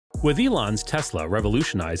With Elon's Tesla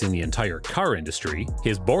revolutionizing the entire car industry,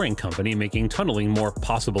 his Boring Company making tunneling more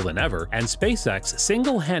possible than ever, and SpaceX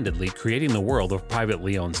single-handedly creating the world of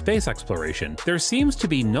privately owned space exploration, there seems to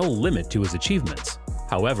be no limit to his achievements.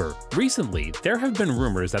 However, recently, there have been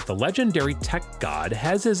rumors that the legendary tech god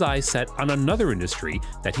has his eyes set on another industry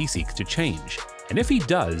that he seeks to change. And if he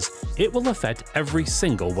does, it will affect every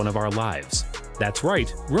single one of our lives. That's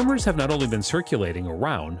right, rumors have not only been circulating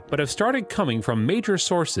around, but have started coming from major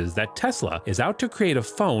sources that Tesla is out to create a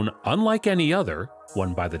phone unlike any other,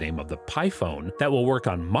 one by the name of the PiPhone, that will work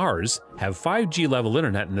on Mars, have 5G level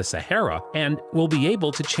internet in the Sahara, and will be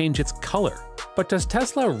able to change its color. But does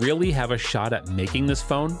Tesla really have a shot at making this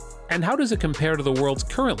phone? And how does it compare to the world's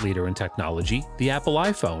current leader in technology, the Apple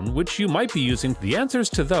iPhone, which you might be using? The answers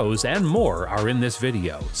to those and more are in this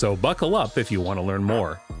video, so buckle up if you want to learn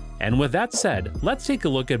more. And with that said, let's take a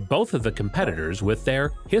look at both of the competitors with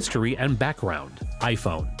their history and background.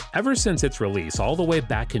 iPhone. Ever since its release all the way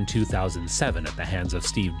back in 2007 at the hands of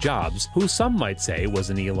Steve Jobs, who some might say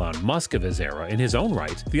was an Elon Musk of his era in his own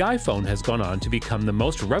right, the iPhone has gone on to become the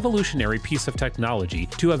most revolutionary piece of technology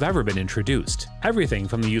to have ever been introduced. Everything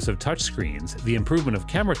from the use of touchscreens, the improvement of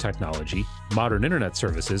camera technology, modern internet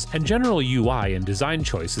services, and general UI and design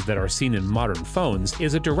choices that are seen in modern phones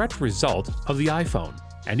is a direct result of the iPhone.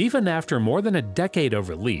 And even after more than a decade of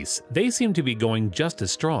release, they seem to be going just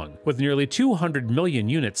as strong, with nearly 200 million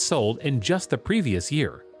units sold in just the previous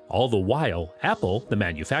year. All the while, Apple, the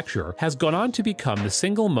manufacturer, has gone on to become the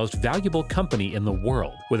single most valuable company in the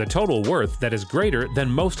world, with a total worth that is greater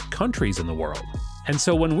than most countries in the world. And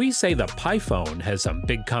so when we say the PiPhone has some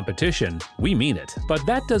big competition, we mean it. But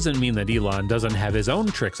that doesn't mean that Elon doesn't have his own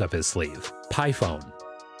tricks up his sleeve. PiPhone.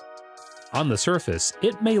 On the surface,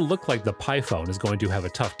 it may look like the PiPhone is going to have a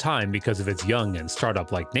tough time because of its young and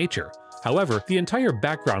startup-like nature. However, the entire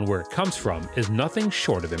background where it comes from is nothing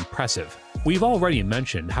short of impressive. We've already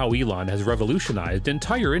mentioned how Elon has revolutionized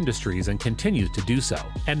entire industries and continues to do so.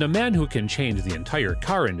 And a man who can change the entire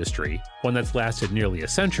car industry, one that's lasted nearly a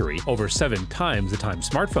century, over 7 times the time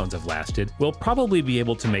smartphones have lasted, will probably be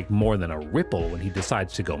able to make more than a ripple when he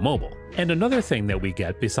decides to go mobile. And another thing that we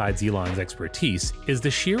get besides Elon's expertise is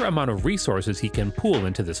the sheer amount of resources he can pool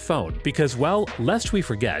into this phone. Because, well, lest we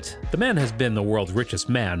forget, the man has been the world's richest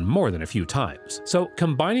man more than a few times. So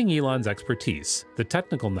combining Elon's expertise, the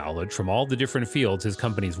technical knowledge from all the different fields his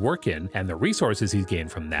companies work in, and the resources he's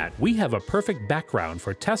gained from that, we have a perfect background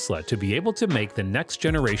for Tesla to be able to make the next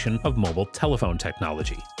generation of mobile telephone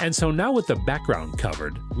technology. And so now with the background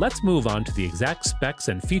covered, let's move on to the exact specs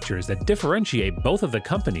and features that differentiate both of the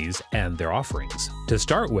companies and their offerings. To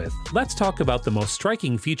start with, let's talk about the most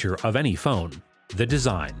striking feature of any phone: the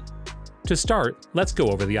design. To start, let's go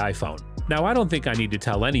over the iPhone. Now, I don't think I need to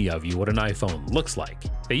tell any of you what an iPhone looks like.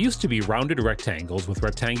 They used to be rounded rectangles with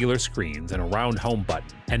rectangular screens and a round home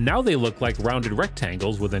button, and now they look like rounded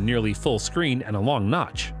rectangles with a nearly full screen and a long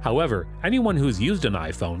notch. However, anyone who's used an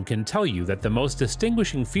iPhone can tell you that the most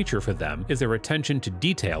distinguishing feature for them is their attention to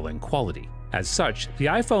detail and quality. As such, the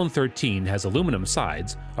iPhone 13 has aluminum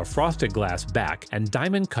sides, a frosted glass back, and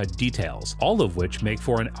diamond-cut details, all of which make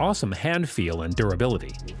for an awesome hand feel and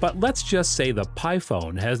durability. But let's just say the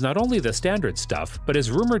PiPhone has not only the standard stuff, but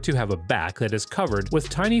is rumored to have a back that is covered with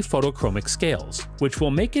tiny photochromic scales, which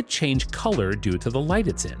will make it change color due to the light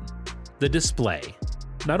it's in. The display.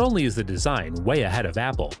 Not only is the design way ahead of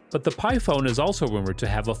Apple, but the PiPhone is also rumored to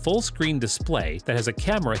have a full-screen display that has a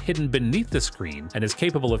camera hidden beneath the screen and is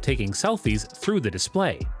capable of taking selfies through the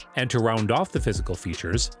display. And to round off the physical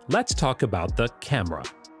features, let's talk about the camera.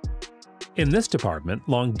 In this department,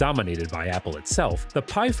 long dominated by Apple itself, the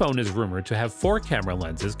PiPhone is rumored to have 4 camera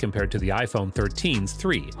lenses compared to the iPhone 13's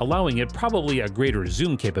 3, allowing it probably a greater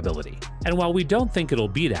zoom capability. And while we don't think it'll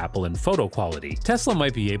beat Apple in photo quality, Tesla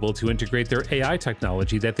might be able to integrate their AI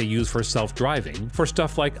technology that they use for self-driving for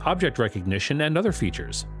stuff like object recognition and other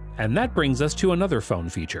features. And that brings us to another phone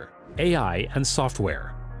feature: AI and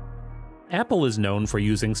software. Apple is known for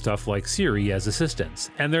using stuff like Siri as assistants,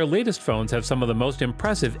 and their latest phones have some of the most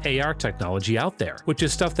impressive AR technology out there, which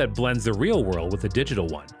is stuff that blends the real world with the digital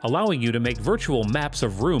one, allowing you to make virtual maps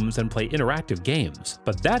of rooms and play interactive games.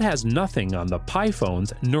 But that has nothing on the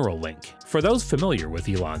PiPhone's Neuralink. For those familiar with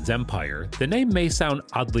Elon's empire, the name may sound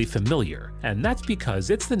oddly familiar, and that's because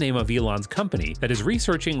it's the name of Elon's company that is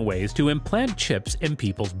researching ways to implant chips in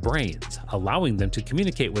people's brains, allowing them to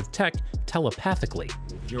communicate with tech telepathically.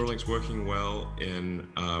 Neuralink's working well in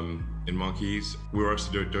monkeys. We're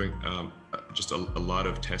also doing just a lot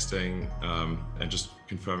of testing and just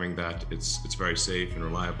confirming that it's very safe and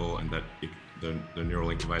reliable, and that the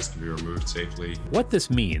Neuralink device can be removed safely. What this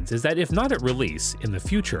means is that if not at release, in the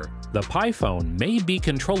future, the Pi phone may be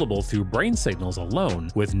controllable through brain signals alone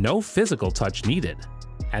with no physical touch needed.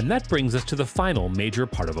 And that brings us to the final major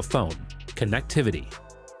part of a phone: connectivity.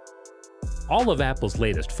 All of Apple's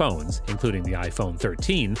latest phones, including the iPhone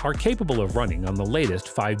 13, are capable of running on the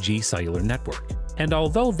latest 5G cellular network. And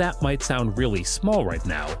although that might sound really small right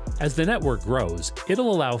now, as the network grows,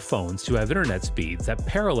 it'll allow phones to have internet speeds that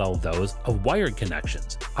parallel those of wired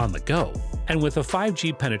connections on the go. And with a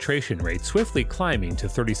 5G penetration rate swiftly climbing to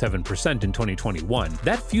 37% in 2021,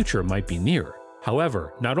 that future might be near.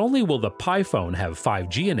 However, not only will the Pi phone have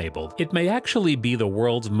 5G enabled, it may actually be the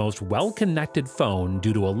world's most well-connected phone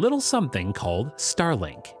due to a little something called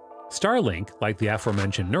Starlink. Starlink, like the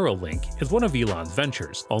aforementioned Neuralink, is one of Elon's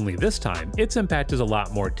ventures, only this time its impact is a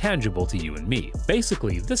lot more tangible to you and me.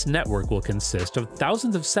 Basically, this network will consist of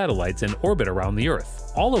thousands of satellites in orbit around the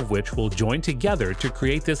Earth, all of which will join together to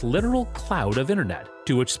create this literal cloud of internet,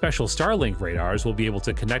 to which special Starlink radars will be able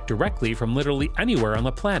to connect directly from literally anywhere on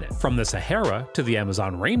the planet, from the Sahara to the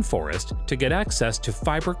Amazon rainforest, to get access to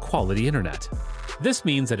fiber-quality internet. This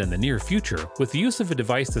means that in the near future, with the use of a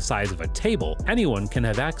device the size of a table, anyone can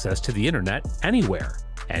have access to the internet anywhere.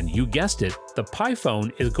 And you guessed it, the Pi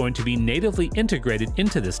phone is going to be natively integrated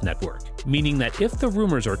into this network, meaning that if the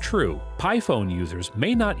rumors are true, Pi phone users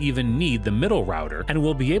may not even need the middle router and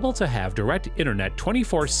will be able to have direct internet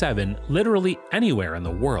 24/7 literally anywhere in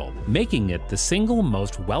the world, making it the single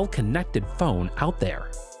most well-connected phone out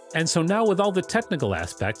there. And so now, with all the technical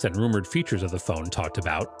aspects and rumored features of the phone talked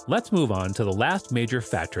about, let's move on to the last major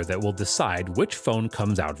factor that will decide which phone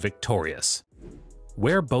comes out victorious: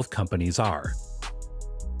 where both companies are.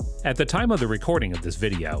 At the time of the recording of this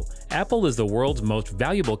video, Apple is the world's most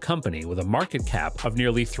valuable company with a market cap of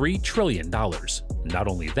nearly $3 trillion. Not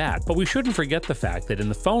only that, but we shouldn't forget the fact that in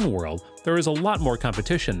the phone world, there is a lot more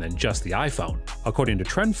competition than just the iPhone. According to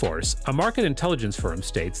TrendForce, a market intelligence firm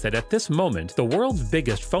states that at this moment, the world's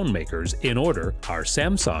biggest phone makers in order are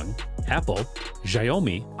Samsung, Apple,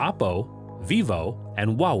 Xiaomi, Oppo, Vivo,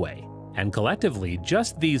 and Huawei. And collectively,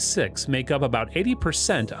 just these six make up about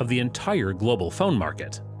 80% of the entire global phone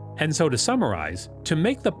market. And so to summarize, to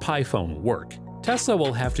make the Pi phone work, Tesla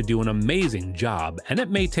will have to do an amazing job, and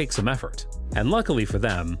it may take some effort. And luckily for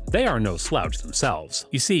them, they are no slouch themselves.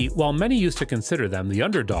 You see, while many used to consider them the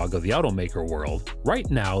underdog of the automaker world, right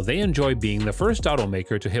now they enjoy being the first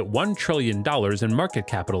automaker to hit $1 trillion in market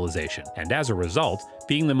capitalization, and as a result,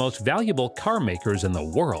 being the most valuable car makers in the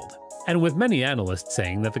world. And with many analysts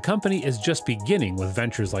saying that the company is just beginning with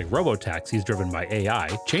ventures like robotaxis driven by AI,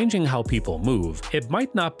 changing how people move, it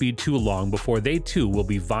might not be too long before they too will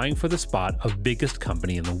be vying for the spot of biggest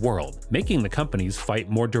company in the world, making the companies fight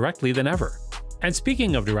more directly than ever. And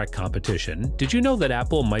speaking of direct competition, did you know that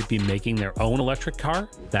Apple might be making their own electric car?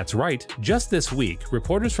 That's right, just this week,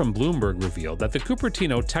 reporters from Bloomberg revealed that the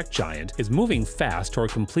Cupertino tech giant is moving fast toward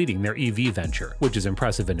completing their EV venture, which is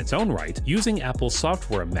impressive in its own right, using Apple's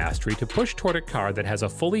software mastery to push toward a car that has a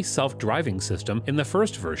fully self-driving system in the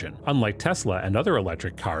first version, unlike Tesla and other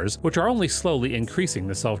electric cars, which are only slowly increasing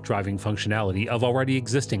the self-driving functionality of already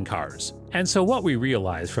existing cars. And so what we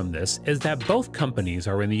realize from this is that both companies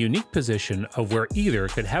are in the unique position of where either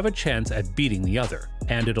could have a chance at beating the other,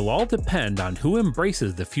 and it'll all depend on who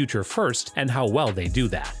embraces the future first and how well they do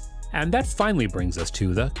that. And that finally brings us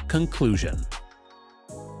to the conclusion.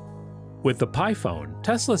 With the Pi phone,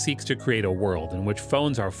 Tesla seeks to create a world in which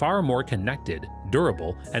phones are far more connected,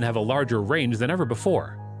 durable, and have a larger range than ever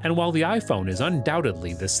before. And while the iPhone is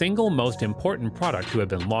undoubtedly the single most important product to have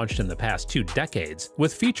been launched in the past 2 decades,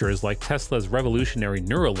 with features like Tesla's revolutionary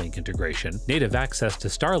Neuralink integration, native access to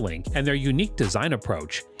Starlink, and their unique design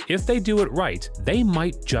approach, if they do it right, they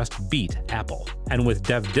might just beat Apple. And with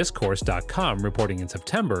DevDiscourse.com reporting in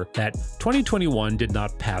September that 2021 did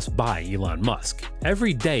not pass by Elon Musk.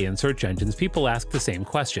 Every day in search engines, people ask the same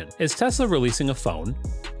question: is Tesla releasing a phone?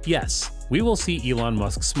 Yes, we will see Elon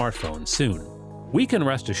Musk's smartphone soon. We can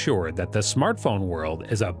rest assured that the smartphone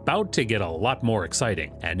world is about to get a lot more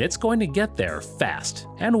exciting, and it's going to get there fast.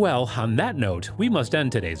 And well, on that note, we must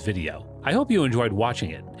end today's video. I hope you enjoyed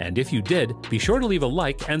watching it, and if you did, be sure to leave a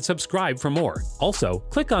like and subscribe for more. Also,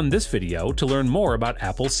 click on this video to learn more about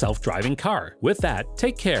Apple's self-driving car. With that,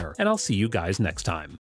 take care, and I'll see you guys next time.